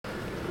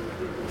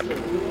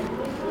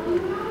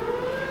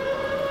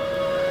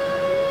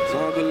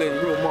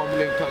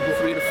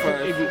3 to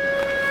 5.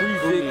 3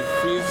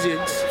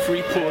 zigs,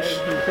 3 push,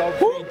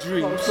 3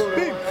 dreams.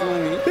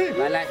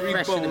 I like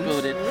fresh in the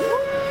building.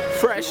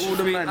 Fresh,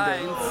 3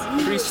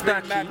 irons, 3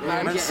 stacky,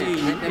 man, see.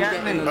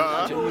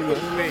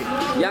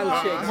 Young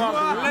chicks.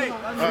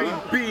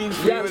 3 beans,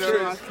 Young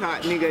chicks.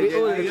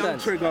 Young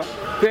trigger.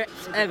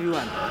 Grips,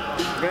 everyone.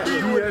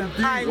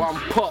 UMD, 1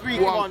 pop,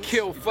 1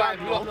 kill,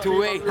 5 locked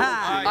away.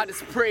 I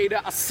just pray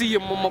that I see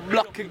him on my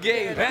block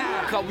again.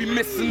 Cause we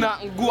missing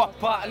out and go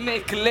up out of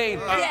Naked Lane.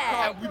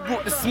 And we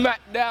brought the smack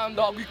down,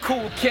 dog, we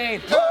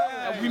cocaine.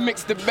 And we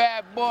mixed the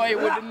bad boy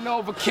with the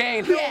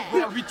Novocaine.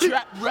 And we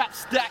trap, rap,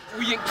 stack,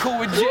 we ain't cool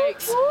with Jakes.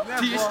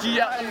 TSG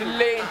out in the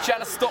lane trying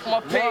to stop my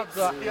pace.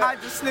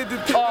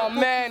 Oh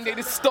man, they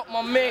just stopped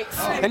my mates.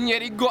 And yeah,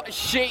 they got a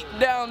shake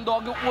down,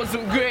 dog, it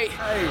wasn't great.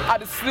 I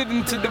just slid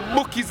into the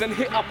bookies and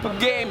hit up a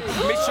game.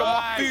 Make sure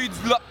my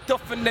food's locked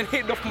off and then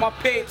hit off my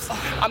papes.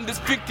 I'm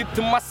just thinking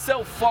to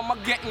myself, am I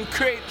getting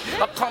crate?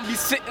 I can't be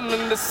sitting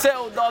in the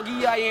cell,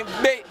 doggy, I ain't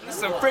bait.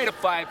 Listen, 3 to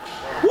 5.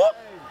 Whoop!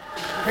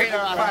 3 to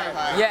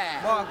 5.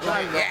 Yeah.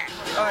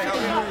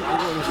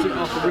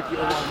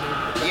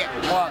 Yeah.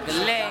 Marga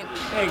Lane.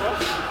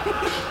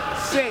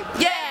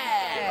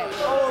 Yeah.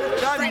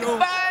 3 to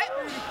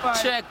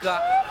 5. Check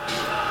up.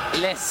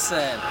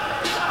 Listen,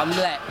 I'm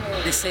like,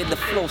 they say the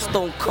flow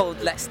stone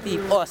cold like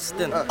Steve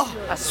Austin.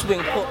 I swing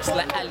hooks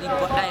like Ali,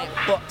 but I ain't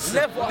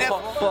boxing.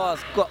 Pop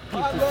bars got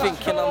people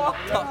thinking I'm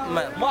the top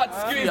man.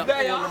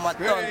 Yeah, all of my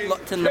dons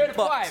locked in the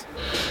box.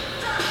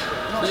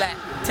 Like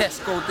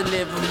Tesco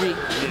delivery,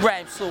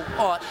 rhyme so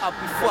hard, I'll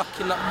be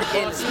fucking up the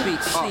ill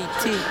speech.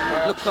 CT,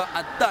 look what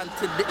I done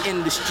to the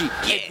industry.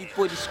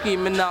 Everybody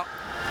screaming out,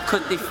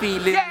 cause they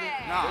feeling me.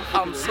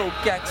 I'm so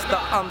gangster,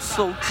 I'm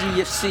so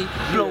GFC.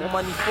 Blow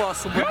money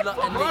fast, so we lot of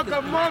niggas be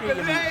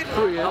killing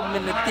me. I'm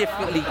in it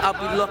differently, I'll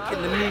be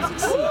locking the music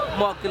scene.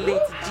 Marga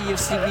Lane to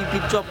GFC, we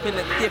be dropping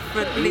it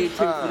differently.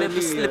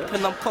 Never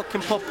slipping, I'm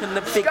cocking, popping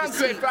the biggest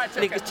seat.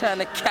 Niggas trying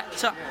to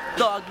catch up,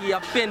 doggy,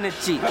 I've been a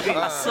G.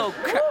 I so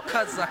crap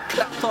cause I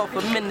clapped off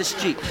a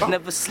ministry.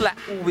 Never slack,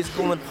 always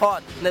going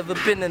hard, never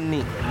been a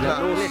knee.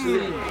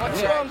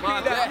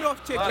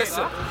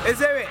 Listen, is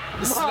there it?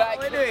 It's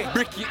like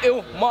Bricky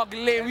Ill, Marga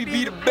Lane, we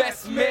be the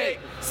best mate.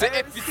 So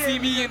if you see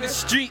me in the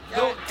street,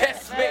 don't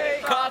test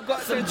me. Cause I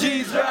got some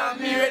G's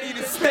round me ready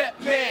to step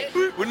me.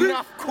 With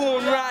enough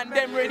corn round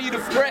them ready to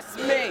press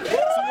me.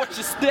 So watch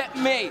your step,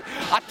 mate.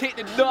 I take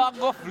the dog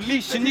off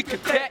leash and you can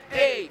tech,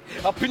 ayy.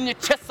 Up in your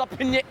chest,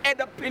 up in your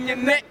head, up in your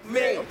neck,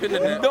 mate.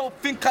 Don't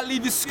think I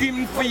leave you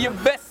screaming for your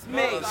best,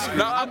 mate.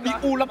 Now I be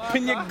all up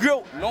in your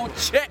grill, no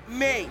check,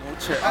 mate.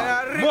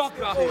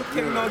 Marga.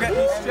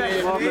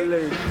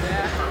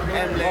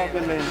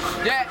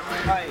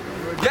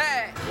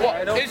 Yeah.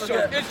 What? It's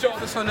your.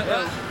 Listen.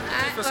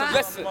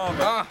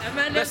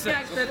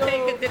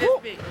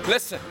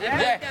 Listen.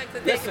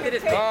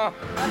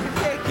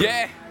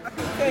 Yeah.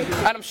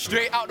 And I'm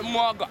straight out the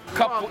Marga.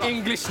 Couple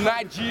English,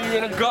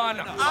 Nigerian and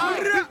Ghana.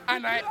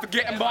 And I ain't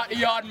forgetting about the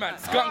yard man.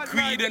 Skunk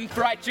Creed and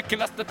fried chicken,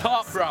 that's the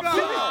top, bruv.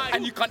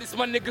 And you can't diss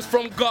my niggas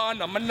from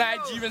Ghana. My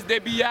Nigerians, they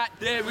be out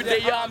there with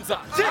their arms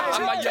up.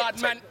 And my yard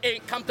man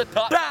ain't come to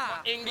talk.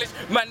 My English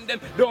man, them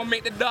don't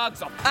make the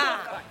dogs up.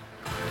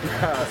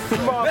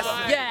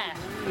 Yeah.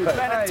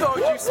 Man, I told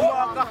you,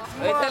 Marga.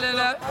 They telling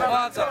her,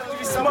 Marga,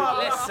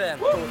 listen,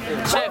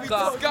 check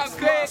up,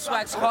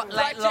 swag's hot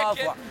like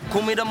lava.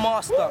 Call me the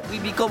master, we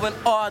be going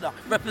harder.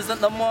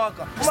 Represent the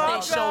Marga,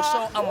 stay show,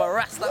 I'm a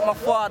rat like my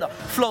father.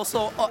 Flow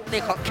so hot,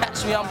 they can't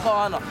catch me, I'm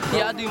Ghana.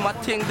 Yeah, I do my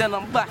thing, then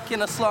I'm back in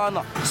the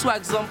sauna.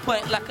 Swag's on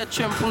point like a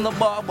trim from the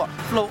barber.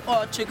 Flow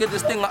hard, trigger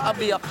this thing like I'll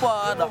be a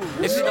father.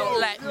 If you don't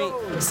like me,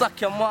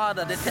 suck your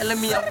mother. They're telling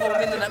me I'm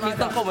going in, that means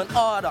I'm going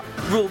harder.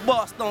 Real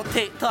boss don't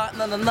take talk,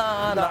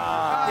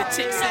 nah. The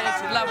chick says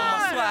she loving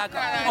my swagger.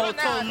 Oh,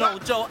 told no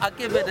Joe, I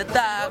give it a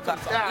dagger.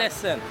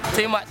 Listen,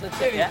 too much of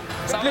shit, yeah?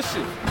 So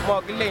listen,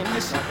 Marga Lane,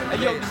 listen. Hey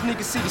yo, these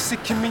niggas see the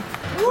sick in me.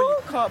 Well,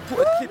 you can't put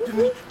a clip in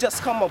me.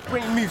 Just come my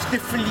brain moves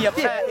differently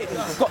about it.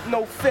 Got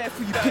no fair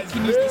for you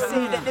picking these. They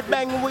say that they're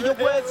banging with your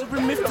words are a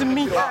myth to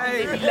me.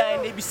 They be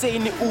lying, they be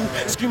saying it all.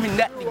 Screaming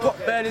that they got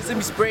burners and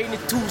be spraying the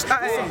tools.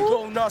 Some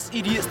grown ass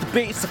idiots,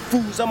 debaters, the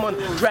fools. I'm on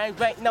grind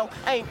right now.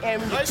 I ain't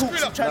airing the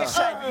troops. I'm trying to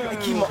shine and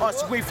keep my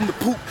ass away from the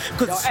poop.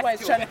 Cause the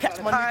swag's trying to catch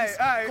my niggas.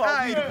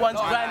 Can't be the ones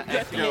grinding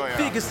definite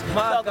figures.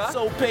 Dog, I'm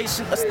so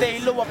patient. I stay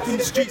low up in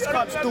the streets.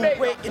 I'm still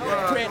waiting.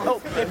 Praying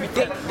hope every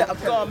day that I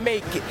can't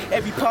make it.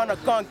 Every pound I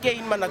can't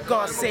gain, man, I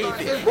can't save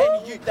it.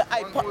 Any youth that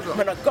I pop,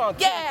 man, I can't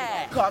get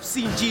it. Cause I've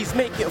seen G's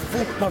make it a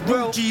fool. My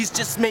real G's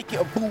just make it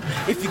a boo.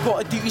 If you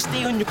gotta do, you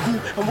stay on your cool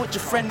and watch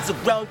your friends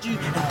around you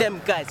and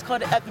them guys. Cause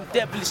they have them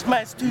devilish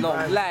minds too. No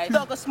lie.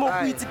 Dog, I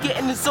smoke weed to get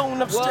in the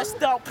zone. I'm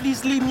stressed out,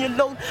 please leave me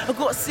alone. I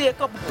gotta say a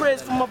couple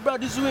prayers for my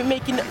brothers who ain't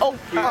making it. Oh,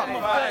 I'm a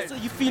verse, so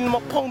you feeling my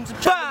poems.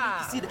 I'm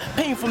trying to see the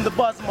pain from the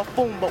bars of my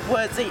phone, but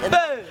words ain't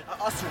enough. I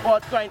hustle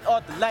hard, grind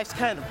hard, the life's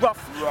kinda rough.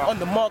 On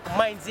the Marga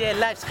minds, yeah,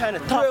 life's kinda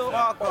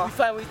tough. But we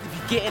find ways to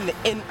be getting the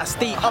end. I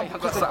stay up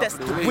because I'm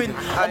destined to win.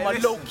 On my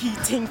low-key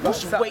ting,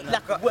 pushing weight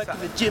like I work in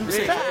the gym.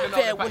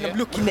 Fair when I'm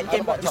looking at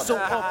him, but it's so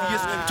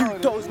obvious. 2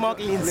 toes,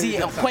 Marga and Z,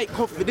 I'm quite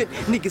confident.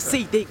 Niggas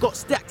say they got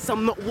stacks,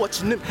 I'm not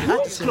watching them.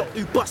 I just clock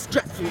who bust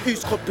straps from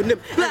who's copping them.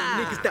 And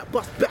the niggas that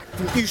bust back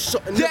from who's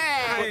shotting them.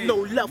 Got no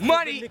love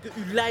for the nigga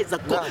who lies, I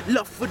got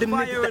love for them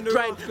niggas that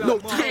grind. No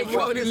time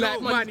for this,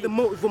 like money. The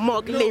motive of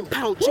Marga Lane,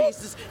 pound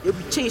chasers. Yeah,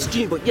 we chase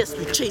dreams, but yes,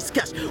 we chase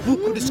cash. Walk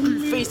with a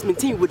screw face,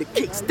 maintain with a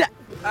kick stack.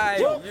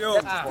 That's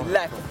just the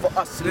life for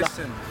us.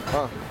 Listen.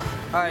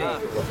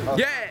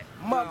 Yeah.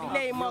 Marga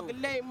Lane,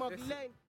 Marga Lane, Marga Lane.